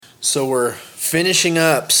So we're finishing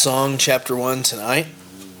up Song chapter 1 tonight.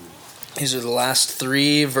 These are the last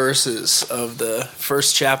 3 verses of the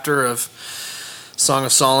first chapter of Song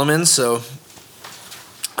of Solomon. So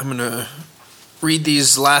I'm going to read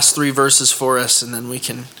these last 3 verses for us, and then we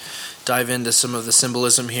can dive into some of the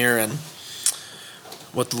symbolism here and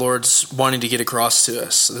what the Lord's wanting to get across to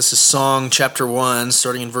us. So this is Song chapter 1,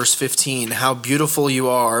 starting in verse 15. How beautiful you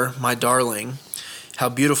are, my darling. How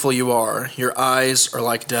beautiful you are. Your eyes are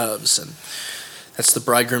like doves. And that's the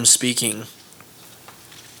bridegroom speaking.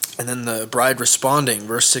 And then the bride responding,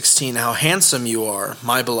 verse 16. How handsome you are,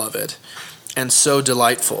 my beloved, and so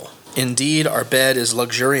delightful. Indeed, our bed is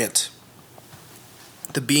luxuriant.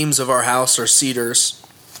 The beams of our house are cedars,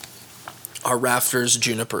 our rafters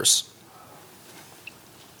junipers.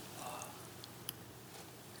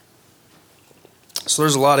 So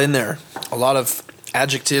there's a lot in there, a lot of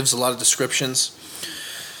adjectives, a lot of descriptions.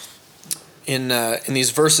 In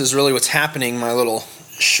these verses, really what's happening, my little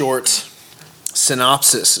short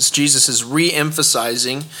synopsis, is Jesus is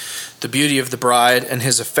re-emphasizing the beauty of the bride and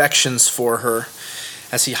his affections for her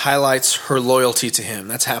as he highlights her loyalty to him.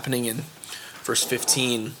 That's happening in verse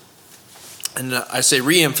 15. And I say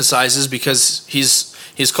re-emphasizes because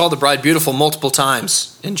he's called the bride beautiful multiple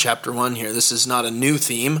times in chapter 1 here. This is not a new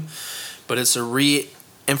theme, but it's a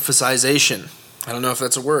re-emphasization. I don't know if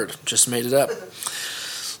that's a word, just made it up.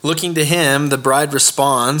 Looking to him, the bride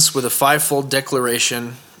responds with a 5-fold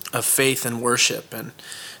declaration of faith and worship. And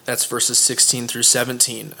that's verses 16 through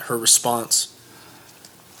 17, her response.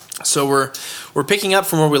 So we're picking up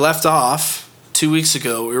from where we left off 2 weeks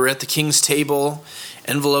ago. We were at the king's table,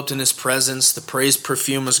 enveloped in his presence. The praise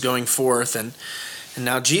perfume was going forth. And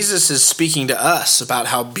now Jesus is speaking to us about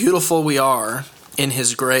how beautiful we are in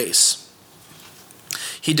his grace.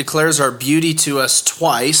 He declares our beauty to us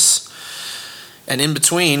twice, and in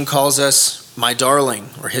between calls us my darling,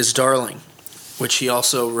 or his darling, which he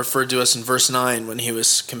also referred to us in verse 9 when he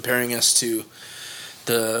was comparing us to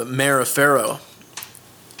the mare of Pharaoh.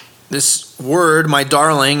 This word, my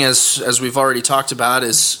darling, as we've already talked about,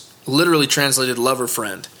 is literally translated lover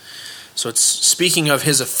friend. So it's speaking of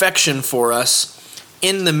his affection for us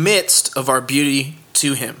in the midst of our beauty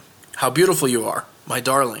to him. How beautiful you are, my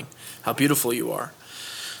darling. How beautiful you are.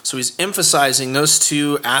 So he's emphasizing those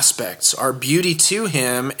 2 aspects, our beauty to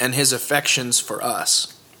him and his affections for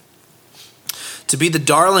us. To be the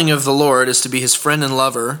darling of the Lord is to be his friend and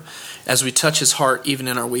lover as we touch his heart even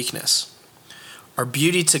in our weakness. Our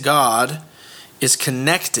beauty to God is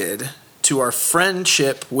connected to our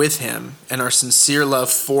friendship with him and our sincere love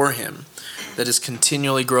for him that is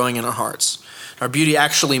continually growing in our hearts. Our beauty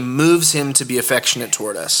actually moves him to be affectionate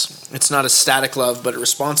toward us. It's not a static love, but a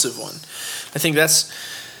responsive one. I think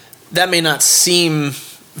that may not seem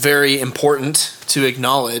very important to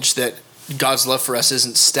acknowledge, that God's love for us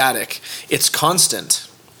isn't static. It's constant,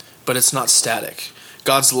 but it's not static.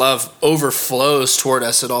 God's love overflows toward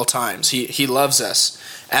us at all times. He loves us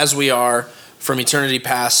as we are from eternity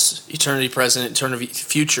past, eternity present, eternity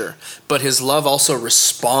future. But his love also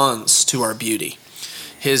responds to our beauty.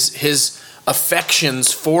 His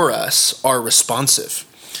affections for us are responsive.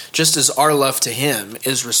 Just as our love to him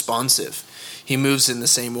is responsive, he moves in the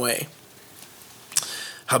same way.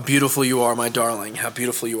 How beautiful you are, my darling. How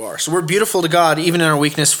beautiful you are. So we're beautiful to God even in our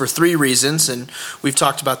weakness for 3 reasons, and we've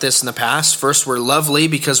talked about this in the past. First, we're lovely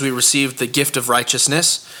because we received the gift of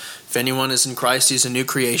righteousness. If anyone is in Christ, he's a new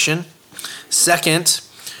creation. Second,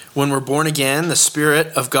 when we're born again, the Spirit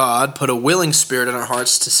of God put a willing spirit in our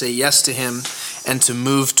hearts to say yes to him and to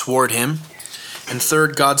move toward him. And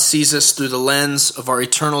third, God sees us through the lens of our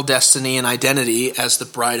eternal destiny and identity as the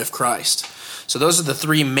bride of Christ. So those are the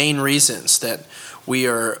 3 main reasons that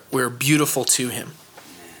we're beautiful to him.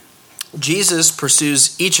 Jesus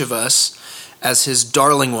pursues each of us as his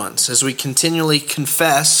darling ones. As we continually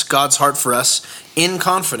confess God's heart for us in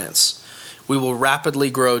confidence, we will rapidly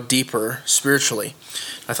grow deeper spiritually.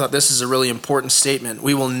 I thought this is a really important statement.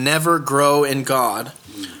 We will never grow in God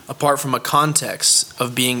apart from a context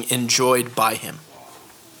of being enjoyed by him.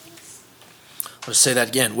 Let's say that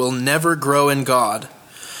again. We'll never grow in God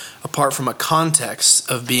apart from a context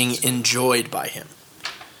of being enjoyed by him.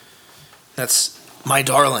 That's my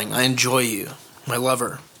darling, I enjoy you, my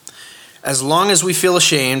lover. As long as we feel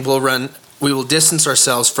ashamed, we will distance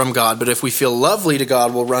ourselves from God, but if we feel lovely to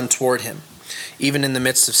God, we'll run toward him, even in the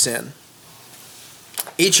midst of sin.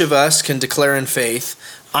 Each of us can declare in faith,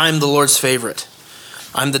 I'm the Lord's favorite.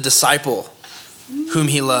 I'm the disciple whom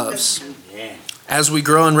he loves. As we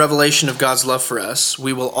grow in revelation of God's love for us,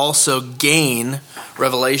 we will also gain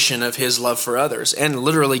revelation of his love for others, and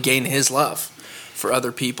literally gain his love for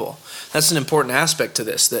other people. That's an important aspect to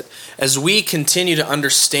this, that as we continue to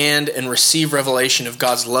understand and receive revelation of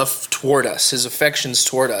God's love toward us, his affections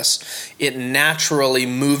toward us, it naturally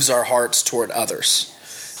moves our hearts toward others.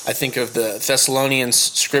 I think of the Thessalonians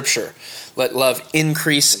scripture, let love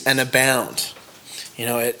increase and abound.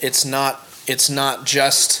 It's not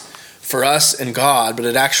just for us and God, but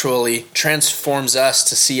it actually transforms us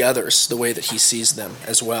to see others the way that he sees them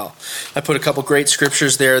as well. I put a couple great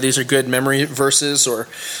scriptures there. These are good memory verses or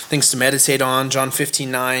things to meditate on. John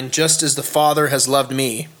 15:9, just as the Father has loved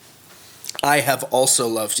me, I have also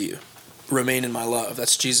loved you. Remain in my love.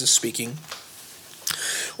 That's Jesus speaking.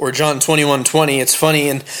 Or John 21:20, it's funny,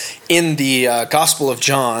 in the Gospel of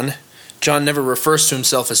John, John never refers to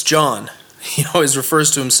himself as John. He always refers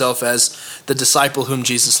to himself as the disciple whom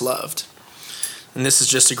Jesus loved. And this is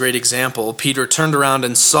just a great example. Peter turned around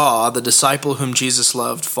and saw the disciple whom Jesus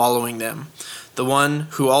loved following them, the one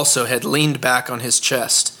who also had leaned back on his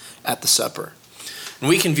chest at the supper. And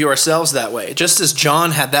we can view ourselves that way. Just as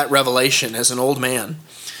John had that revelation as an old man,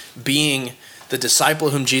 being the disciple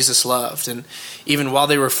whom Jesus loved, and even while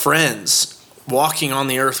they were friends, walking on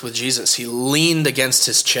the earth with Jesus, he leaned against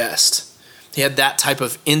his chest. He had that type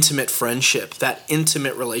of intimate friendship, that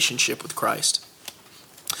intimate relationship with Christ.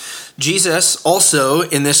 Jesus also,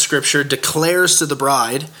 in this scripture, declares to the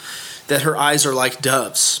bride that her eyes are like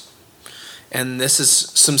doves. And this is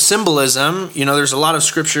some symbolism. There's a lot of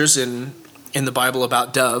scriptures in the Bible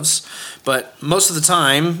about doves, but most of the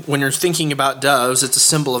time, when you're thinking about doves, it's a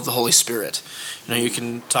symbol of the Holy Spirit. You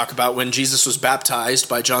can talk about when Jesus was baptized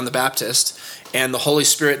by John the Baptist, and the Holy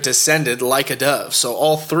Spirit descended like a dove. So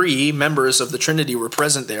all three members of the Trinity were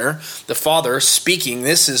present there. The Father speaking,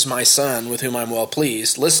 "This is my Son with whom I'm well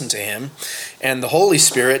pleased, listen to him." And the Holy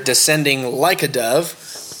Spirit descending like a dove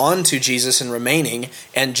onto Jesus and remaining,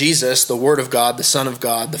 and Jesus, the Word of God, the Son of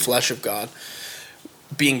God, the flesh of God,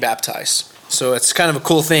 being baptized. So it's kind of a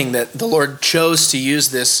cool thing that the Lord chose to use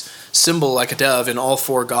this symbol like a dove in all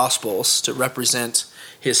four Gospels to represent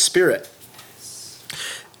his Spirit.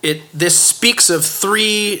 This speaks of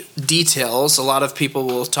three details. A lot of people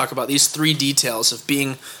will talk about these three details of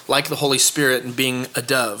being like the Holy Spirit and being a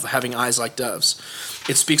dove, having eyes like doves.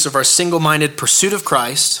 It speaks of our single-minded pursuit of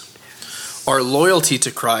Christ, our loyalty to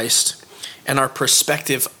Christ, and our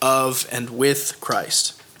perspective of and with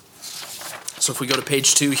Christ. So if we go to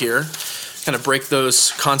page 2 here, kind of break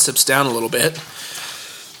those concepts down a little bit.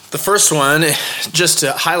 The first one, just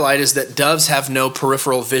to highlight, is that doves have no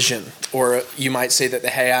peripheral vision, or you might say that they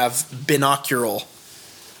have binocular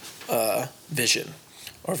vision.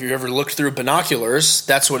 Or if you've ever looked through binoculars,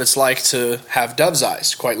 that's what it's like to have dove's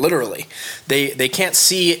eyes, quite literally. They can't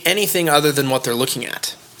see anything other than what they're looking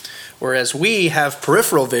at. Whereas we have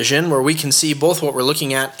peripheral vision, where we can see both what we're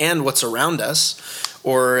looking at and what's around us.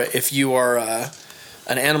 Or if you are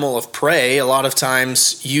an animal of prey, a lot of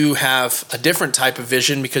times you have a different type of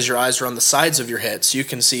vision because your eyes are on the sides of your head, so you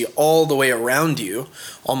can see all the way around you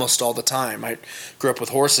almost all the time. I grew up with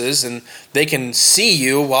horses, and they can see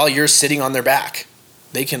you while you're sitting on their back.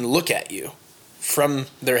 They can look at you from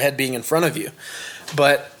their head being in front of you.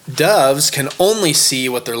 But doves can only see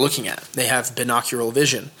what they're looking at. They have binocular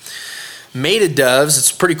vision. Mated doves, it's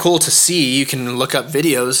pretty cool to see. You can look up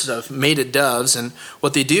videos of mated doves, and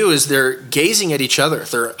what they do is they're gazing at each other.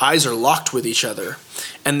 Their eyes are locked with each other,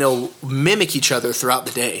 and they'll mimic each other throughout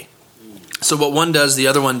the day. So what one does, the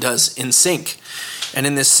other one does in sync. And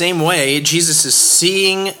in this same way, Jesus is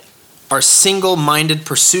seeing our single-minded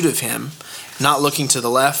pursuit of him, not looking to the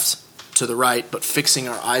left, to the right, but fixing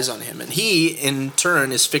our eyes on him. And he, in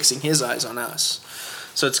turn, is fixing his eyes on us.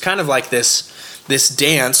 So it's kind of like this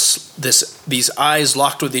dance, these eyes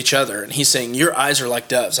locked with each other. And he's saying, your eyes are like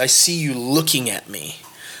doves. I see you looking at me.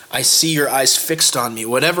 I see your eyes fixed on me.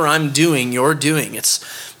 Whatever I'm doing, you're doing.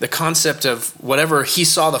 It's the concept of whatever he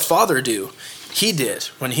saw the Father do, he did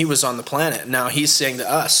when he was on the planet. Now he's saying to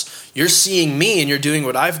us, you're seeing me and you're doing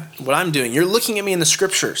what I'm doing. You're looking at me in the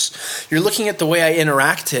scriptures. You're looking at the way I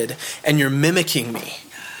interacted, and you're mimicking me.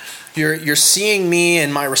 You're seeing me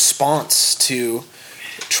in my response to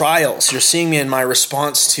trials. You're seeing me in my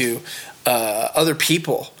response to other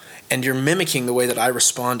people, and you're mimicking the way that I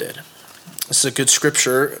responded. This is a good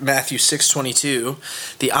scripture, Matthew 6:22.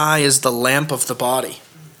 The eye is the lamp of the body.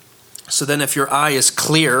 So then if your eye is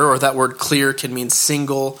clear, or that word clear can mean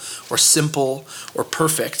single or simple or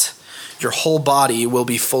perfect, your whole body will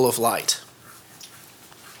be full of light.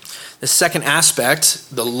 The second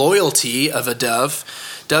aspect, the loyalty of a dove,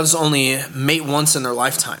 doves only mate once in their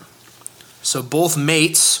lifetime. So both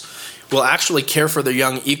mates will actually care for their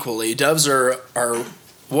young equally. Doves are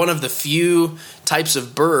one of the few types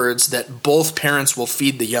of birds that both parents will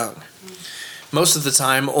feed the young. most of the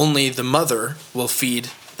time only the mother will feed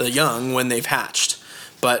the young when they've hatched.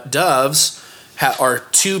 But doves are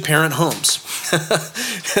two-parent homes.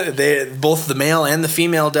 Both the male and the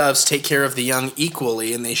female doves take care of the young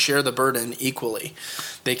equally, and they share the burden equally.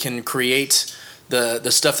 They can create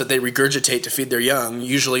the stuff that they regurgitate to feed their young.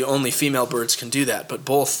 Usually only female birds can do that, but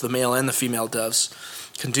both the male and the female doves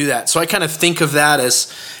can do that. So I kind of think of that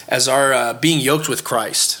as our being yoked with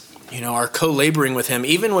Christ, our co-laboring with him,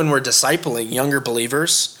 even when we're discipling younger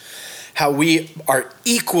believers, how we are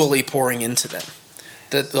equally pouring into them.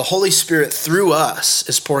 That the Holy Spirit through us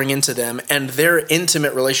is pouring into them, and their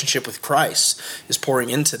intimate relationship with Christ is pouring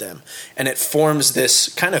into them. And it forms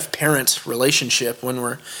this kind of parent relationship when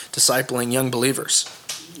we're discipling young believers.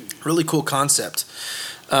 Really cool concept.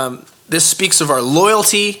 This speaks of our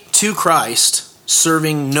loyalty to Christ,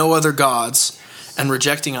 serving no other gods, and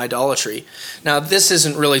rejecting idolatry. Now, this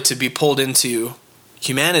isn't really to be pulled into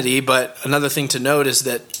humanity, but another thing to note is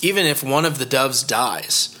that even if one of the doves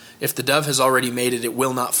dies, if the dove has already mated, it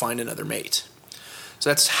will not find another mate.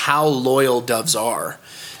 So that's how loyal doves are,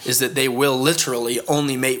 is that they will literally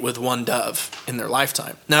only mate with one dove in their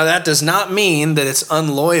lifetime. Now, that does not mean that it's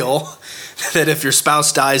unloyal, that if your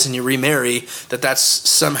spouse dies and you remarry, that's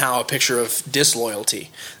somehow a picture of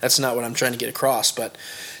disloyalty. That's not what I'm trying to get across, but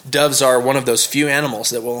doves are one of those few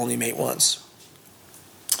animals that will only mate once.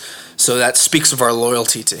 So that speaks of our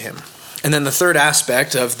loyalty to him. And then the third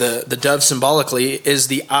aspect of the dove symbolically is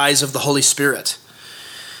the eyes of the Holy Spirit.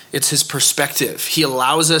 It's his perspective. He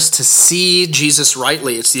allows us to see Jesus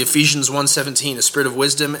rightly. It's the Ephesians 1:17, a spirit of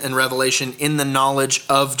wisdom and revelation in the knowledge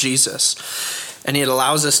of Jesus. And it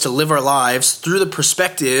allows us to live our lives through the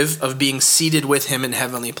perspective of being seated with him in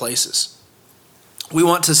heavenly places. We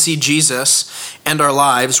want to see Jesus and our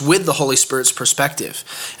lives with the Holy Spirit's perspective.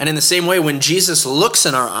 And in the same way, when Jesus looks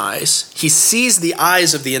in our eyes, he sees the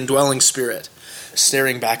eyes of the indwelling Spirit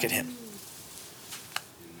staring back at him.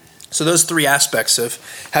 So those three aspects of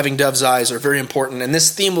having dove's eyes are very important. And this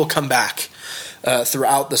theme will come back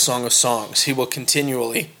throughout the Song of Songs. He will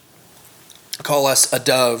continually call us a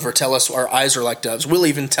dove or tell us our eyes are like doves. We'll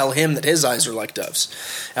even tell him that his eyes are like doves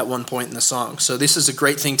at one point in the song. So this is a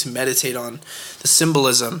great thing to meditate on, the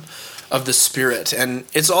symbolism of the Spirit. And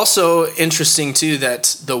it's also interesting too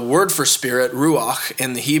that the word for Spirit, ruach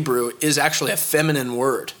in the Hebrew, is actually a feminine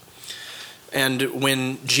word. And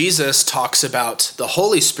when Jesus talks about the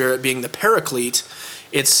Holy Spirit being the paraclete,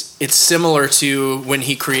 it's similar to when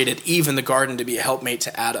he created Eve in the garden to be a helpmate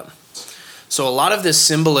to Adam. So a lot of this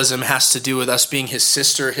symbolism has to do with us being his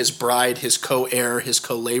sister, his bride, his co-heir, his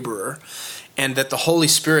co-laborer, and that the Holy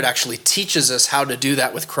Spirit actually teaches us how to do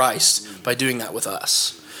that with Christ by doing that with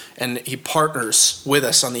us. And he partners with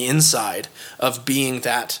us on the inside of being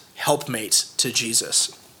that helpmate to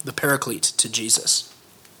Jesus, the paraclete to Jesus.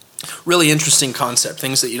 Really interesting concept,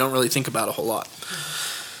 things that you don't really think about a whole lot.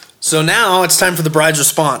 So now it's time for the bride's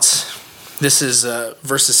response. This is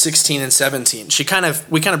verses 16 and 17.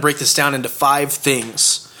 We kind of break this down into 5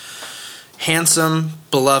 things: handsome,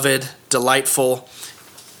 beloved, delightful,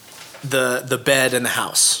 the bed, and the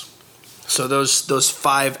house. So those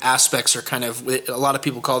 5 aspects are kind of, a lot of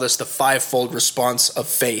people call this the 5-fold response of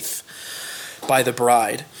faith by the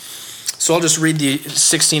bride. So I'll just read the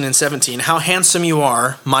 16 and 17. How handsome you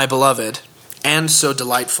are, my beloved, and so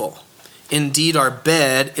delightful. Indeed, our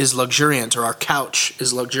bed is luxuriant, or our couch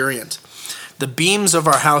is luxuriant. The beams of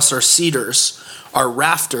our house are cedars, our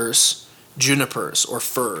rafters, junipers, or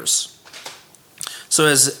firs. So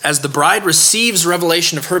as the bride receives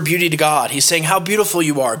revelation of her beauty to God, he's saying, how beautiful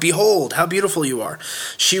you are. Behold, how beautiful you are.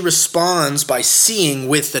 She responds by seeing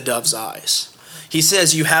with the dove's eyes. He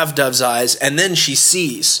says, you have dove's eyes, and then she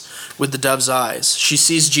sees with the dove's eyes. She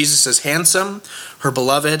sees Jesus as handsome, her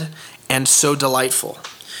beloved, and so delightful.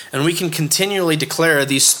 And we can continually declare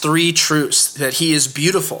these 3 truths: that he is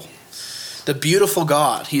beautiful, the beautiful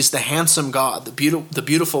God. He's the handsome God, the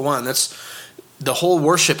beautiful one. That's the whole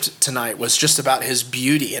worship tonight was just about his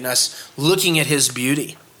beauty and us looking at his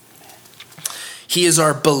beauty. He is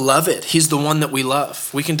our beloved. He's the one that we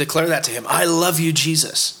love. We can declare that to him. I love you,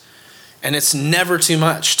 Jesus. And it's never too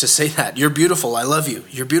much to say that. You're beautiful. I love you.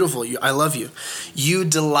 You're beautiful. I love you. You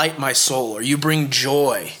delight my soul, or you bring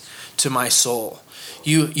joy to my soul.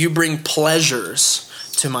 You bring pleasures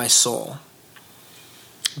to my soul.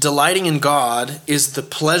 Delighting in God is the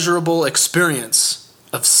pleasurable experience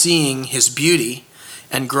of seeing his beauty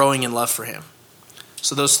and growing in love for him.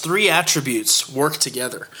 So those 3 attributes work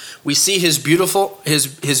together. We see his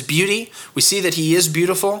beauty, we see that he is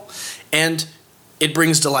beautiful, and it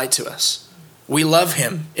brings delight to us. We love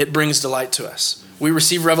him, it brings delight to us. We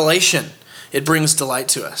receive revelation, it brings delight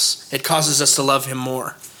to us. It causes us to love him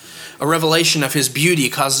more. A revelation of his beauty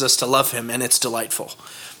causes us to love him, and it's delightful.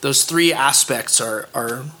 Those three aspects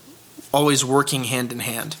are always working hand in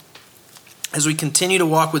hand. As we continue to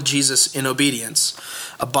walk with Jesus in obedience,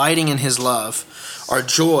 abiding in his love, our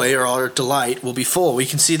joy or our delight will be full. We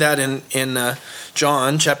can see that in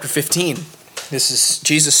John chapter 15. This is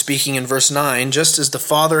Jesus speaking in verse 9. Just as the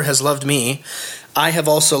Father has loved me, I have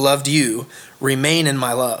also loved you. Remain in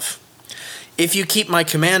my love. If you keep my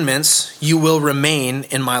commandments, you will remain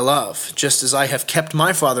in my love, just as I have kept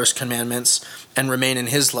my Father's commandments and remain in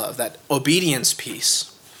his love. That obedience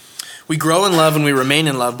piece. We grow in love and we remain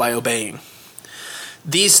in love by obeying.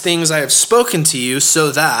 These things I have spoken to you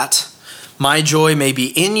so that my joy may be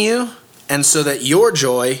in you and so that your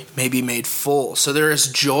joy may be made full. So there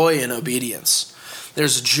is joy in obedience.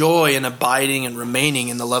 There's joy in abiding and remaining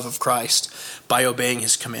in the love of Christ by obeying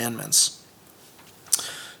his commandments.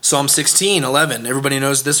 Psalm 16:11. Everybody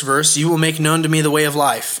knows this verse. You will make known to me the way of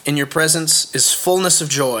life. In your presence is fullness of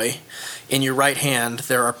joy. In your right hand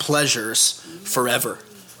there are pleasures forever.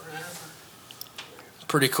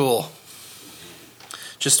 Pretty cool.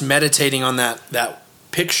 Just meditating on that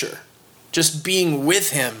picture. Just being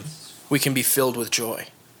with him, we can be filled with joy.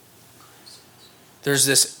 There's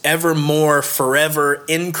this evermore, forever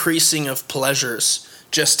increasing of pleasures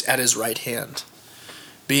just at his right hand.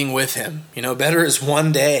 Being with him. Better is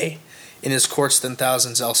one day in his courts than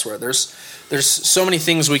thousands elsewhere. There's so many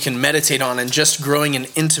things we can meditate on and just growing in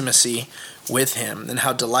intimacy with him and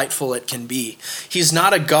how delightful it can be. He's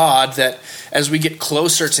not a God that as we get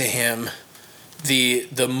closer to him,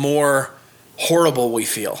 the more horrible we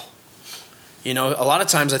feel. A lot of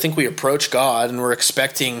times I think we approach God and we're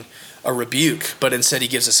expecting a rebuke, but instead he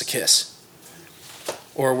gives us a kiss.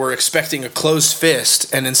 Or we're expecting a closed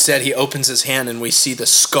fist, and instead he opens his hand and we see the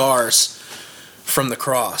scars from the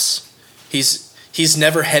cross. He's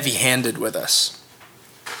never heavy-handed with us.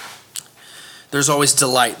 There's always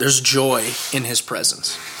delight. There's joy in his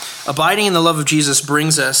presence. Abiding in the love of Jesus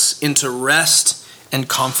brings us into rest and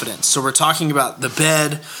confidence. So we're talking about the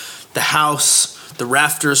bed, the house, the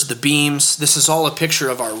rafters, the beams. This is all a picture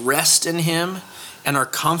of our rest in him and our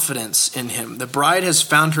confidence in him. The bride has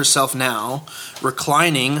found herself now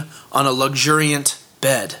reclining on a luxuriant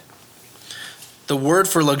bed. The word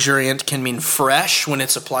for luxuriant can mean fresh when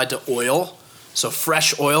it's applied to oil. So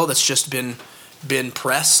fresh oil that's just been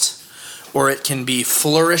pressed. Or it can be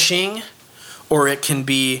flourishing. Or it can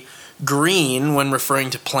be green when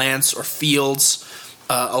referring to plants or fields.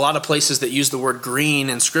 A lot of places that use the word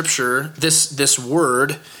green in Scripture, this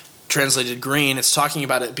word translated green, it's talking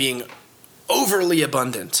about it being overly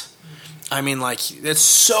abundant. I mean, it's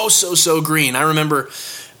so green. I remember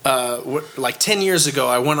 10 years ago,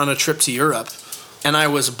 I went on a trip to Europe, and I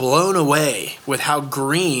was blown away with how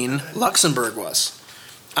green Luxembourg was.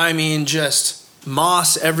 I mean, just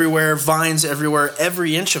moss everywhere, vines everywhere.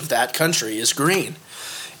 Every inch of that country is green.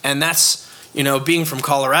 And that's, being from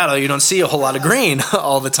Colorado, you don't see a whole lot of green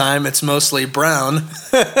all the time. It's mostly brown.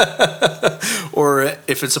 Or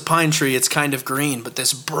if it's a pine tree, it's kind of green. But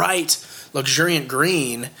this bright, luxuriant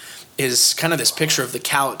green is kind of this picture of the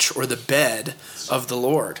couch or the bed of the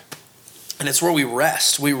Lord. And it's where we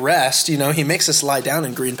rest. We rest, he makes us lie down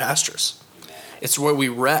in green pastures. It's where we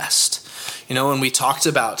rest. When we talked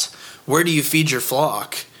about where do you feed your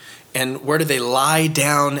flock and where do they lie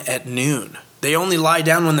down at noon? They only lie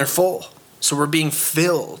down when they're full. So we're being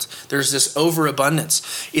filled. There's this overabundance.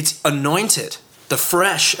 It's anointed. The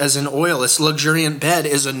fresh as in oil. This luxuriant bed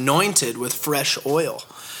is anointed with fresh oil.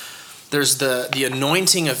 There's the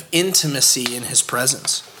anointing of intimacy in his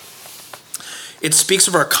presence. It speaks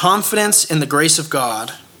of our confidence in the grace of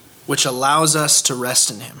God, which allows us to rest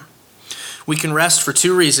in him. We can rest for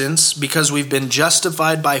two reasons. Because we've been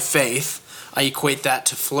justified by faith, I equate that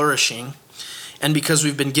to flourishing. And because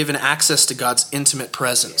we've been given access to God's intimate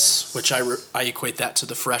presence, which I equate that to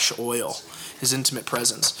the fresh oil, his intimate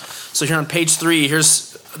presence. So here on page 3,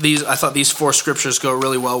 here's these. I thought these 4 scriptures go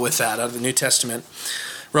really well with that out of the New Testament.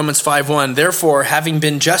 Romans 5:1, therefore, having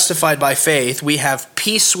been justified by faith, we have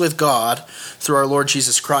peace with God through our Lord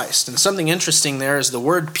Jesus Christ. And something interesting there is the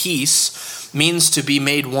word peace means to be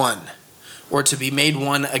made one, or to be made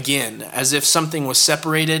one again, as if something was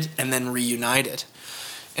separated and then reunited.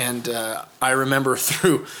 And I remember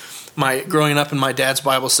through my growing up in my dad's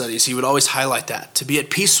Bible studies, he would always highlight that. To be at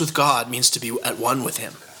peace with God means to be at one with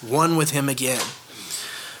him again.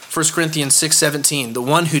 1 Corinthians 6:17, the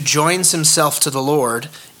one who joins himself to the Lord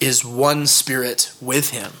is one spirit with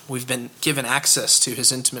him. We've been given access to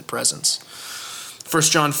his intimate presence.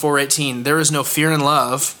 1 John 4:18, there is no fear in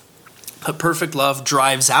love, but perfect love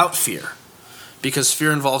drives out fear, because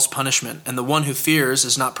fear involves punishment, and the one who fears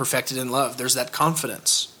is not perfected in love. There's that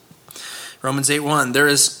confidence. Romans 8:1, there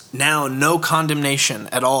is now no condemnation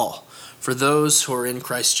at all for those who are in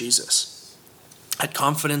Christ Jesus. That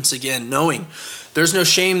confidence again, knowing there's no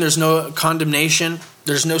shame, there's no condemnation,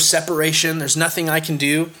 there's no separation, there's nothing I can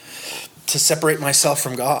do to separate myself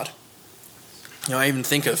from God. I even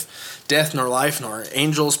think of death nor life, nor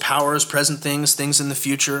angels, powers, present things, things in the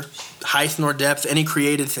future, height nor depth, any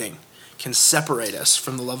created thing can separate us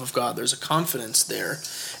from the love of God. There's a confidence there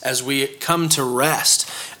as we come to rest.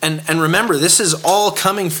 And remember, this is all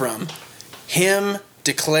coming from Him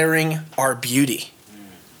declaring our beauty,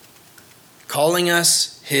 calling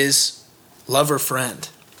us His lover friend,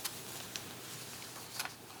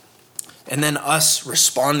 and then us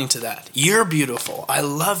responding to that. You're beautiful. I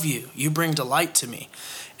love you. You bring delight to me.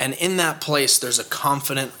 And in that place, there's a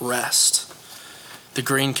confident rest. The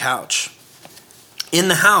green couch. In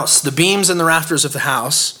the house, the beams and the rafters of the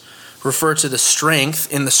house refer to the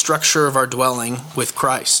strength in the structure of our dwelling with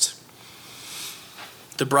Christ.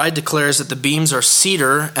 The bride declares that the beams are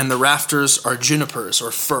cedar and the rafters are junipers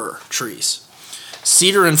or fir trees.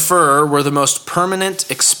 Cedar and fir were the most permanent,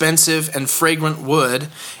 expensive, and fragrant wood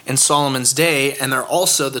in Solomon's day, and they're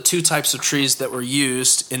also the two types of trees that were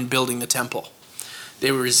used in building the temple.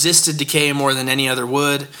 They resisted decay more than any other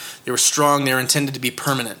wood. They were strong. They were intended to be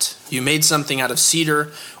permanent. You made something out of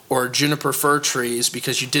cedar or juniper fir trees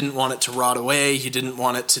because you didn't want it to rot away. You didn't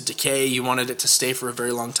want it to decay. You wanted it to stay for a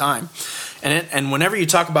very long time. And whenever you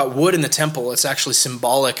talk about wood in the temple, it's actually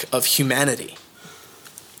symbolic of humanity.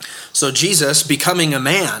 So Jesus becoming a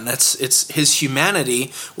man, it's his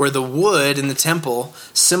humanity, where the wood in the temple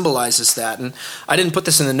symbolizes that. And I didn't put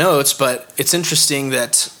this in the notes, but it's interesting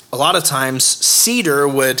that a lot of times cedar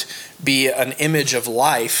would be an image of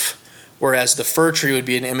life, whereas the fir tree would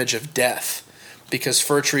be an image of death, because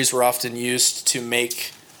fir trees were often used to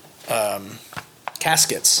make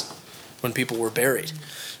caskets when people were buried.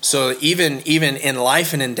 So even in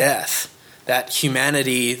life and in death, that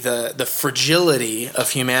humanity, the fragility of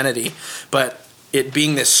humanity, but it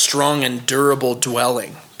being this strong and durable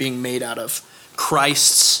dwelling, being made out of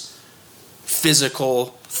Christ's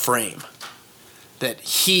physical frame. That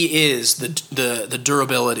He is the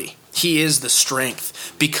durability. He is the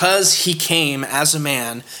strength. Because He came as a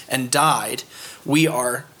man and died, we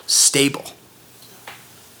are stable.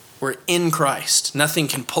 We're in Christ. Nothing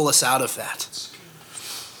can pull us out of that.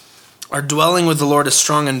 Our dwelling with the Lord is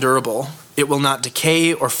strong and durable. It will not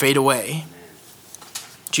decay or fade away.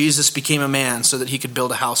 Jesus became a man so that He could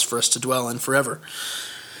build a house for us to dwell in forever.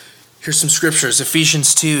 Here's some scriptures.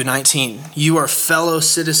 Ephesians 2:19. You are fellow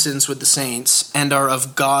citizens with the saints and are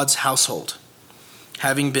of God's household,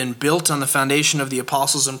 having been built on the foundation of the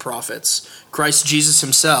apostles and prophets, Christ Jesus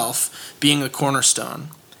Himself being the cornerstone,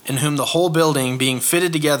 in whom the whole building being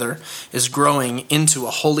fitted together is growing into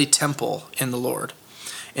a holy temple in the Lord,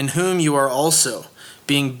 in whom you are also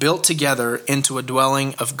being built together into a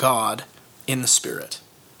dwelling of God in the Spirit.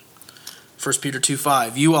 1 Peter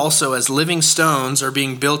 2:5, you also as living stones are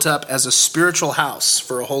being built up as a spiritual house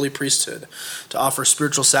for a holy priesthood, to offer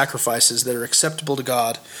spiritual sacrifices that are acceptable to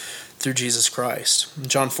God through Jesus Christ.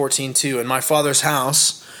 John 14:2, in my Father's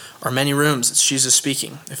house are many rooms. It's Jesus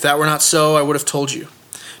speaking. If that were not so, I would have told you,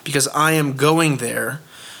 because I am going there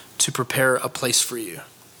to prepare a place for you.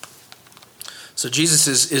 So Jesus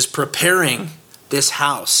is preparing this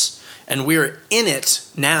house, and we're in it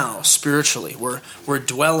now spiritually. We're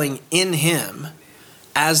dwelling in Him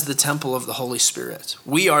as the temple of the Holy Spirit.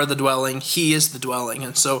 We are the dwelling. He is the dwelling.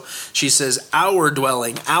 And so she says, our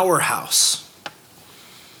dwelling, our house,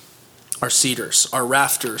 are cedars, our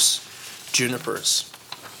rafters, junipers.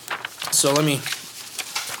 So let me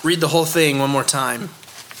read the whole thing one more time,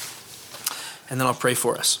 and then I'll pray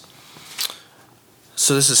for us.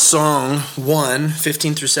 So this is Song 1,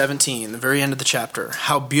 15 through 17, the very end of the chapter.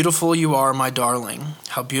 How beautiful you are, my darling.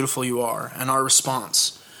 How beautiful you are. And our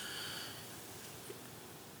response.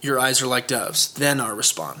 Your eyes are like doves. Then our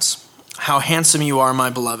response. How handsome you are, my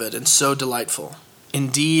beloved, and so delightful.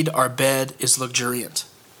 Indeed, our bed is luxuriant.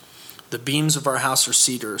 The beams of our house are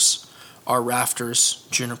cedars, our rafters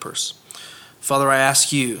junipers. Father, I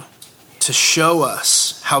ask you to show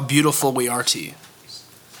us how beautiful we are to you.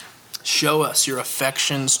 Show us your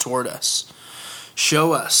affections toward us.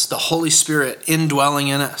 Show us the Holy Spirit indwelling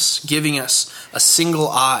in us, giving us a single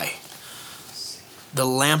eye, the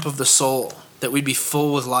lamp of the soul, that we'd be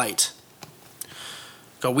full with light.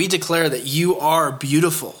 God, we declare that you are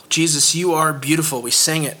beautiful. Jesus, you are beautiful. We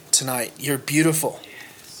sang it tonight. You're beautiful.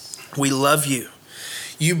 We love you.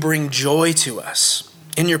 You bring joy to us.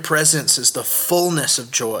 In your presence is the fullness of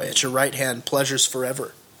joy. At your right hand, pleasures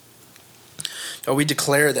forever. God, we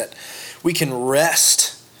declare that we can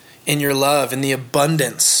rest in your love, in the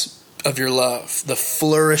abundance of your love, the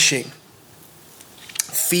flourishing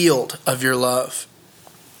field of your love.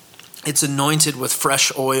 It's anointed with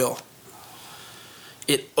fresh oil.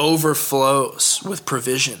 It overflows with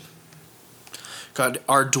provision. God,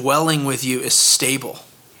 our dwelling with you is stable.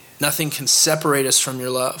 Nothing can separate us from your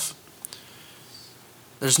love.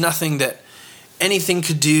 There's nothing that anything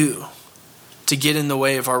could do to get in the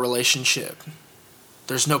way of our relationship.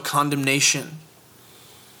 There's no condemnation.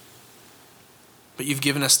 But you've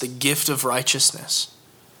given us the gift of righteousness.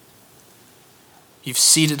 You've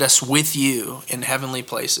seated us with you in heavenly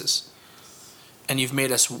places. And you've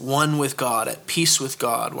made us one with God, at peace with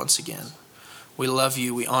God once again. We love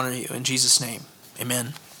you. We honor you. In Jesus' name,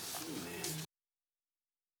 amen.